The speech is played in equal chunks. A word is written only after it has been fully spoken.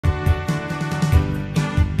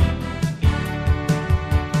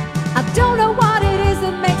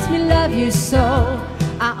love you so.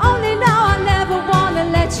 I only know I never wanna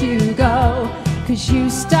let you go, 'cause you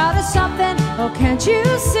started something, oh can't you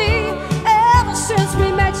see? Ever since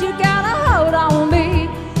we met you got a hold on me.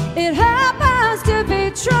 It happens to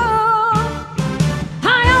be true.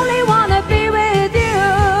 I only wanna be with you.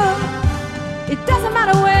 It doesn't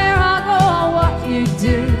matter where I go or what you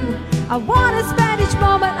do. I wanna spend each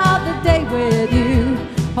moment of the day with you.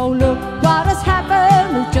 Oh look what has happened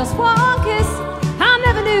with just one kiss. I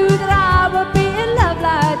never knew that I would be in love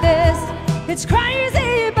like this. It's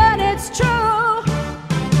crazy but it's true.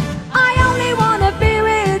 I only wanna be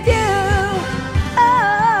with you.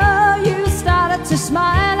 Oh, you started to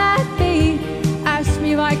smile at me, asked me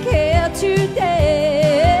if I cared to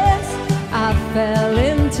dance. I fell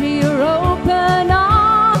into your open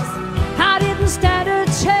arms. I didn't stand a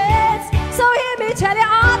chance. So hear me tell you,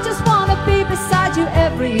 I just wanna be beside you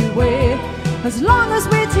everywhere. As long as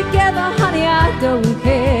we're together, honey, I don't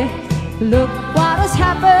care. Look what has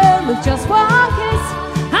happened with just one kiss.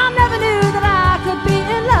 I never knew that I could be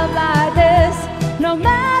in love like this. No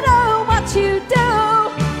matter what you do,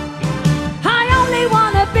 I only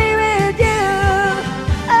wanna be with you.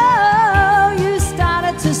 Oh, you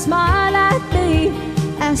started to smile at me,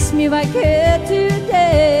 asked me if I cared to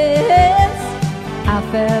dance. I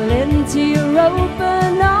fell into your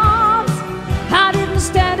open arms. I didn't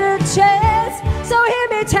stand a chance. So hear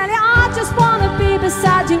me tell you, I just wanna be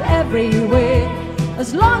beside you everywhere. As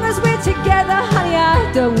long as we're together, honey, I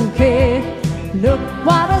don't care. Look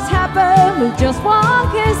what has happened with just one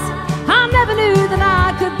kiss. I never knew that I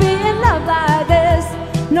could be in love like this.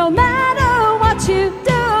 No matter what you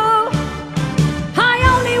do, I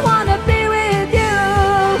only wanna be with you.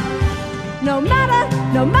 No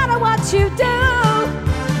matter what you do.